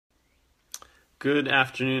Good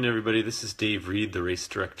afternoon, everybody. This is Dave Reid, the race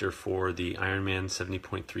director for the IRONMAN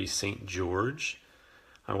 70.3 St. George.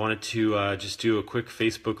 I wanted to just do a quick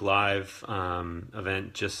Facebook Live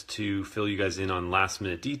event just to fill you guys in on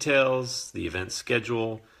last-minute details, the event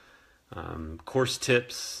schedule, course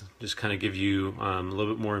tips, just kind of give you a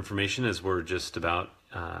little bit more information as we're just about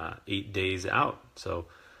 8 days out. So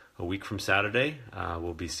a week from Saturday,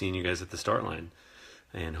 we'll be seeing you guys at the start line.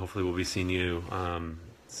 And hopefully we'll be seeing you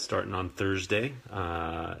starting on Thursday.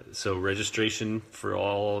 So registration for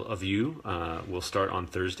all of you will start on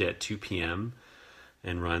Thursday at 2 p.m.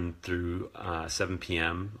 and run through 7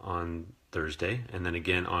 p.m. on Thursday, and then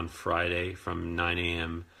again on Friday from 9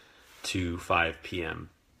 a.m. to 5 p.m.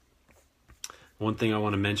 One thing I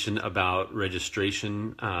want to mention about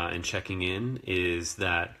registration and checking in is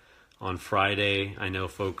that on Friday, I know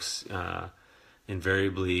folks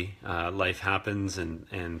invariably life happens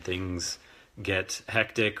and things get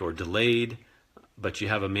hectic or delayed, but you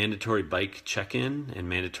have a mandatory bike check-in and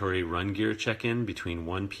mandatory run gear check-in between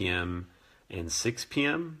 1 p.m. and 6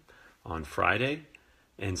 p.m. on Friday.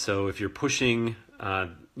 And so if you're pushing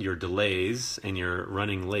your delays and you're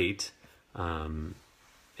running late,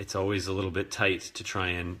 it's always a little bit tight to try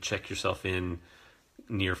and check yourself in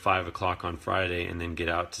near 5 o'clock on Friday and then get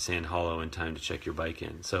out to Sand Hollow in time to check your bike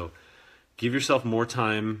in. So give yourself more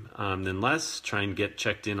time than less. Try and get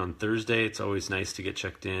checked in on Thursday. It's always nice to get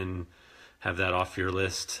checked in, have that off your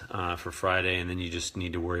list for Friday, and then you just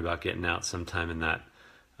need to worry about getting out sometime in that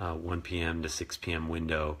 1 p.m. to 6 p.m.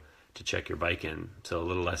 window to check your bike in. So a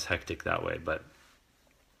little less hectic that way, but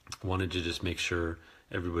wanted to just make sure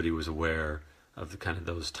everybody was aware of the kind of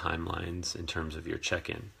those timelines in terms of your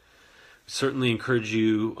check-in. Certainly encourage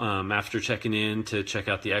you after checking in to check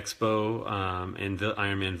out the expo and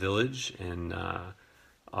Ironman Village, and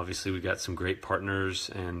obviously we got some great partners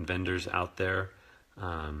and vendors out there,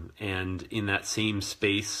 and in that same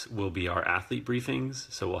space will be our athlete briefings.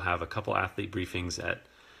 So we'll have a couple athlete briefings at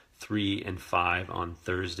 3 and 5 on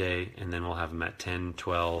Thursday, and then we'll have them at 10,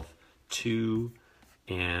 12, 2,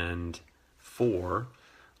 and 4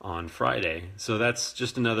 on Friday. So that's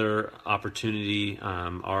just another opportunity.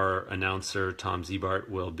 Our announcer, Tom Ziebart,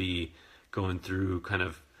 will be going through kind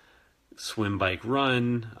of swim, bike,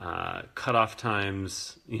 run, cutoff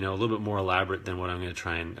times, a little bit more elaborate than what I'm going to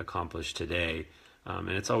try and accomplish today. And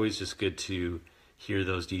it's always just good to hear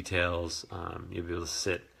those details. You'll be able to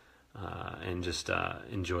sit and just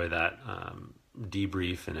enjoy that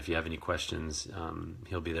debrief. And if you have any questions,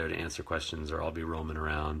 he'll be there to answer questions, or I'll be roaming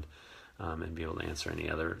around and be able to answer any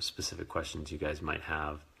other specific questions you guys might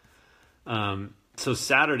have. So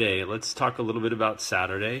Saturday, let's talk a little bit about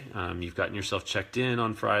Saturday. You've gotten yourself checked in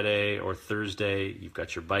on Friday or Thursday. You've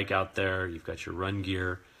got your bike out there. You've got your run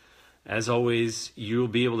gear. As always, you'll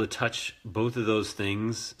be able to touch both of those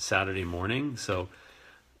things Saturday morning. So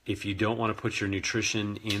if you don't want to put your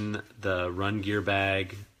nutrition in the run gear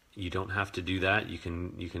bag, you don't have to do that. You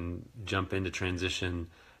can jump into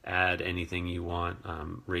transition, add anything you want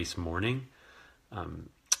race morning.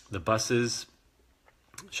 The buses,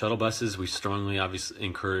 shuttle buses, we strongly obviously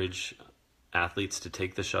encourage athletes to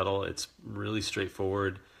take the shuttle. It's really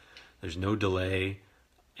straightforward. There's no delay,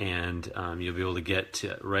 and you'll be able to get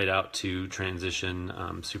right out to transition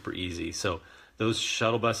super easy. So those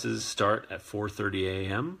shuttle buses start at 4:30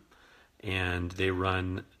 a.m. and they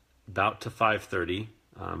run about to 5:30.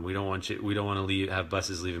 We don't want to have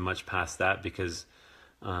buses leaving much past that, because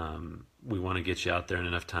we want to get you out there in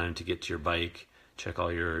enough time to get to your bike, check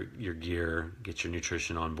all your gear, get your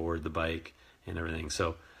nutrition on board the bike and everything.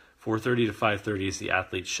 So 4:30 to 5:30 is the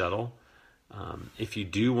athlete shuttle. If you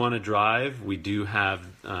do want to drive, we do have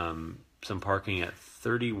some parking at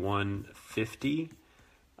 3150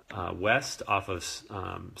 west off of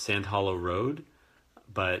Sand Hollow Road,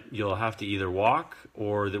 but you'll have to either walk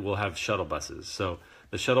or that we'll have shuttle buses. So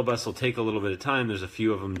the shuttle bus will take a little bit of time. There's a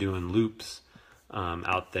few of them doing loops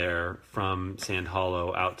out there from Sand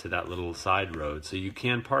Hollow out to that little side road. So you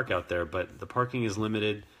can park out there, but the parking is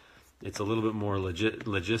limited. It's a little bit more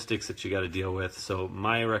logistics that you got to deal with. So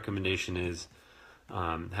my recommendation is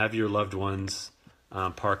have your loved ones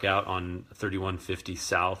park out on 3150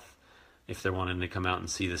 South if they're wanting to come out and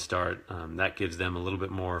see the start. That gives them a little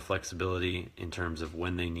bit more flexibility in terms of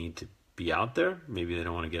when they need to be out there. Maybe they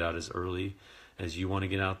don't want to get out as early as you want to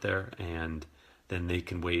get out there, and then they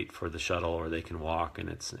can wait for the shuttle, or they can walk, and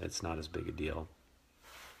it's not as big a deal.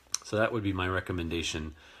 So that would be my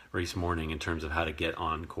recommendation race morning in terms of how to get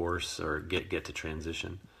on course or get to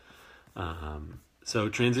transition. So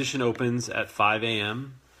transition opens at 5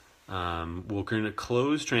 a.m. We're going to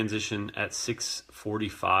close transition at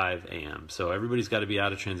 6:45 a.m. So everybody's got to be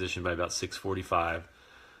out of transition by about 6:45.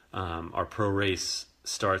 Our pro race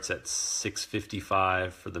starts at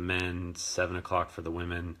 6:55 for the men, 7 o'clock for the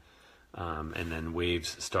women, and then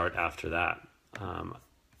waves start after that.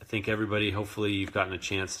 I think everybody, hopefully you've gotten a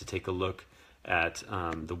chance to take a look at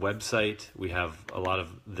the website. We have a lot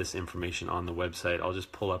of this information on the website. I'll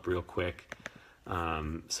just pull up real quick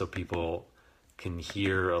so people can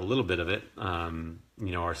hear a little bit of it.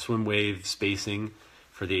 Our swim wave spacing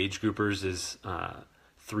for the age groupers is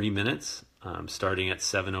 3 minutes. Starting at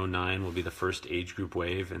 7:09 will be the first age group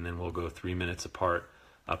wave, and then we'll go 3 minutes apart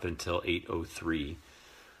up until 8:03.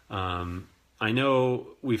 I know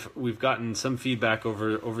we've gotten some feedback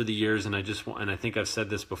over the years, and I think I've said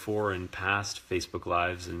this before in past Facebook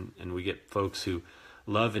Lives, and we get folks who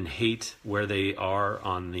love and hate where they are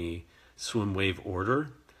on the swim wave order.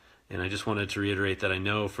 And I just wanted to reiterate that I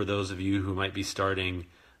know for those of you who might be starting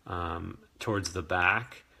towards the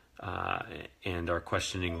back and are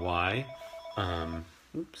questioning why.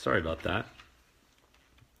 Sorry about that.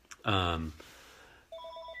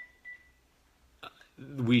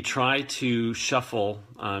 We try to shuffle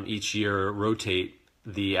each year, rotate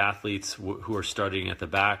the athletes who are starting at the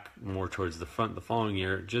back more towards the front the following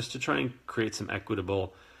year, just to try and create some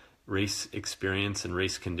equitable race experience and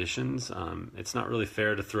race conditions. It's not really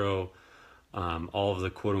fair to throw all of the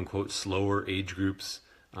quote-unquote slower age groups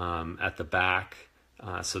at the back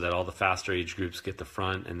so that all the faster age groups get the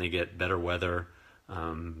front and they get better weather.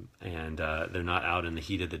 And they're not out in the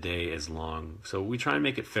heat of the day as long. So we try and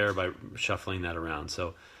make it fair by shuffling that around.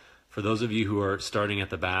 So for those of you who are starting at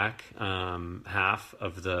the back half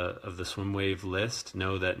of the swim wave list,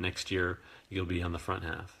 know that next year you'll be on the front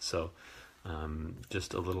half. So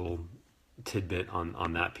just a little tidbit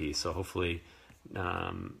on that piece. So hopefully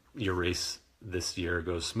your race this year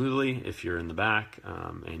goes smoothly if you're in the back,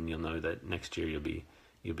 and you'll know that next year you'll be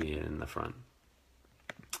in the front.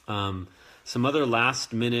 Some other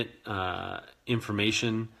last minute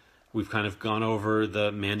information. We've kind of gone over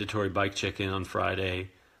the mandatory bike check-in on Friday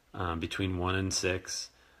between 1 and 6.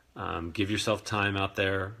 Give yourself time out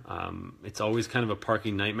there. It's always kind of a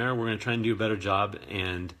parking nightmare. We're going to try and do a better job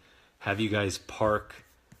and have you guys park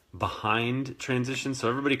behind transition. So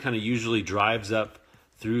everybody kind of usually drives up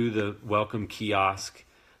through the welcome kiosk.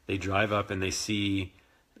 They drive up and they see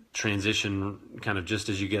transition kind of just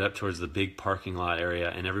as you get up towards the big parking lot area,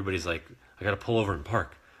 and everybody's like, I got to pull over and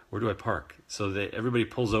park. Where do I park? So that everybody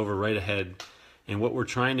pulls over right ahead. And what we're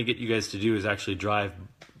trying to get you guys to do is actually drive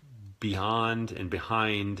beyond and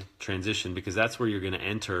behind transition, because that's where you're going to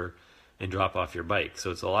enter and drop off your bike.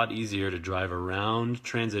 So it's a lot easier to drive around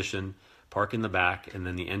transition, park in the back, and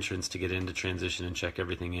then the entrance to get into transition and check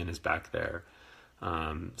everything in is back there.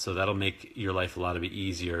 So that'll make your life a lot of it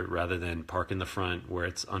easier rather than park in the front where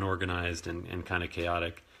it's unorganized and kind of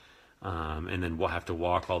chaotic. And then we'll have to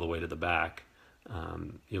walk all the way to the back.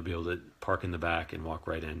 You'll be able to park in the back and walk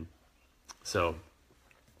right in. So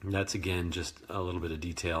that's, again, just a little bit of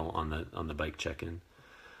detail on the bike check-in.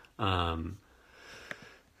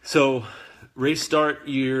 So race start,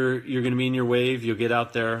 you're going to be in your wave. You'll get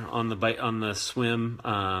out there on the bike, on the swim.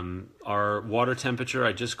 Our water temperature,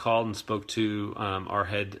 I just called and spoke to our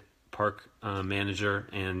head park manager,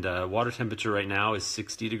 and water temperature right now is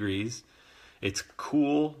 60 degrees. It's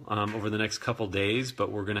cool over the next couple days,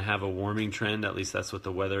 but we're going to have a warming trend. At least that's what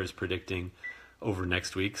the weather is predicting over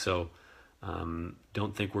next week. So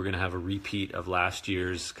don't think we're going to have a repeat of last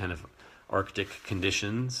year's kind of Arctic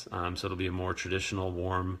conditions. So it'll be a more traditional,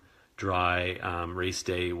 warm, dry race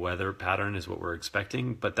day weather pattern is what we're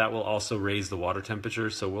expecting. But that will also raise the water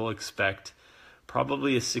temperature. So we'll expect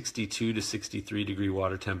probably a 62 to 63 degree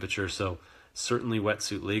water temperature. So certainly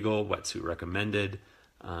wetsuit legal, wetsuit recommended.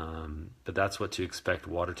 But that's what to expect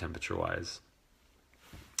water temperature wise.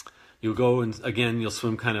 You'll go and again, you'll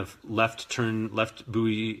swim kind of left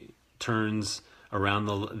buoy turns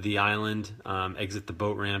around the island, exit the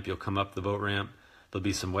boat ramp. You'll come up the boat ramp. There'll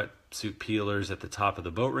be some wetsuit peelers at the top of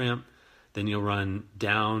the boat ramp. Then you'll run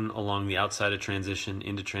down along the outside of transition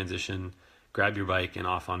into transition, grab your bike and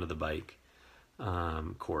off onto the bike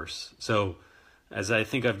course. So as I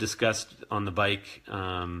think I've discussed on the bike,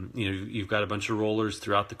 you've got a bunch of rollers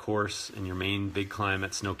throughout the course, and your main big climb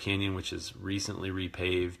at Snow Canyon, which is recently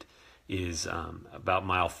repaved, is about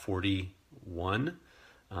mile 41.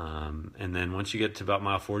 And then once you get to about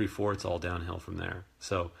mile 44, it's all downhill from there.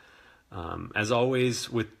 So as always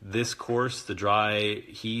with this course, the dry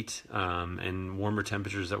heat and warmer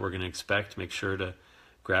temperatures that we're going to expect, make sure to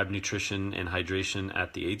grab nutrition and hydration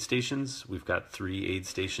at the aid stations. We've got 3 aid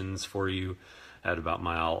stations for you at about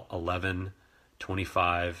mile 11,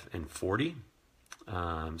 25, and 40.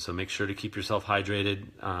 So make sure to keep yourself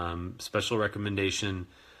hydrated. Special recommendation,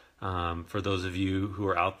 For those of you who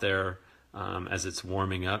are out there as it's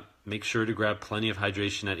warming up, make sure to grab plenty of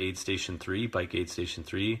hydration at aid station 3, bike aid station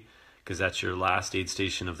 3, because that's your last aid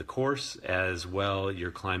station of the course. As well,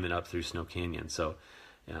 you're climbing up through Snow Canyon, so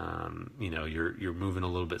you're moving a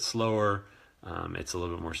little bit slower. It's a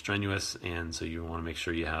little bit more strenuous, and so you want to make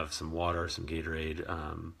sure you have some water, some Gatorade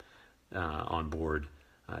on board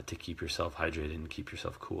to keep yourself hydrated and keep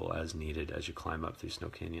yourself cool as needed as you climb up through Snow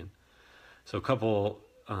Canyon. So a couple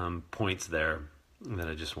points there that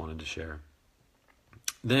I just wanted to share.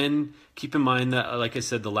 Then keep in mind that, like I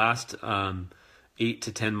said, the last 8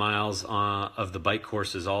 to 10 miles of the bike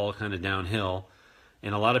course is all kind of downhill,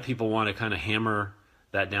 and a lot of people want to kind of hammer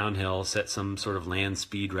that downhill, set some sort of land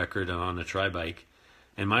speed record on a tri-bike.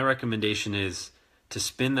 And my recommendation is to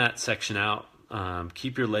spin that section out,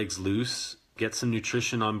 keep your legs loose, get some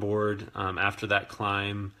nutrition on board after that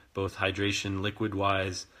climb, both hydration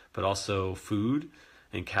liquid-wise, but also food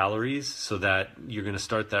and calories, so that you're going to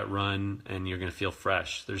start that run and you're going to feel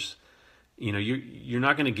fresh. You're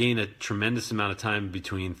not going to gain a tremendous amount of time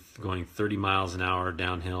between going 30 miles an hour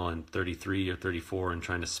downhill and 33 or 34 and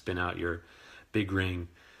trying to spin out your big ring.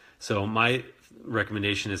 So my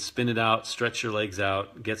recommendation is spin it out, stretch your legs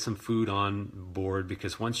out, get some food on board,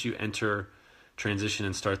 because once you enter transition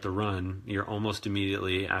and start the run, you're almost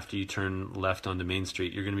immediately after you turn left onto Main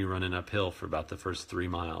Street, you're going to be running uphill for about the first 3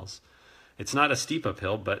 miles. It's not a steep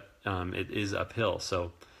uphill, but it is uphill.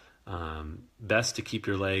 So best to keep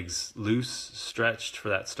your legs loose, stretched for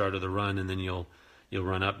that start of the run, and then you'll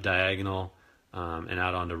run up diagonal and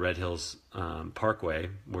out onto Red Hills Parkway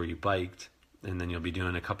where you biked, and then you'll be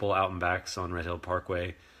doing a couple out and backs on Red Hill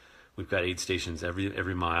Parkway. We've got aid stations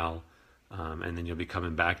every mile, and then you'll be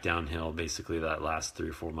coming back downhill basically that last 3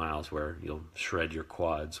 or 4 miles where you'll shred your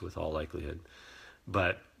quads with all likelihood.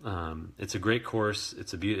 But it's a great course.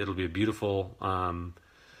 It'll be a beautiful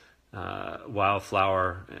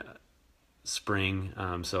wildflower spring.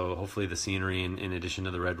 So hopefully the scenery, in addition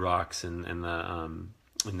to the red rocks and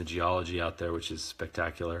the geology out there, which is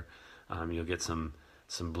spectacular, you'll get some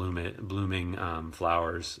blooming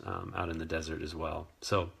flowers out in the desert as well.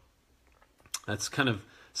 So that's kind of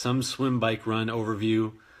some swim, bike, run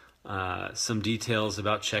overview, some details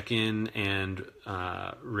about check-in and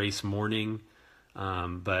race morning.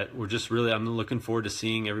 But I'm looking forward to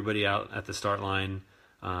seeing everybody out at the start line.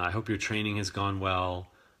 I hope your training has gone well,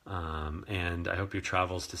 and I hope your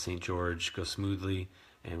travels to St. George go smoothly,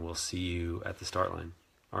 and we'll see you at the start line.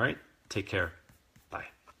 All right, take care.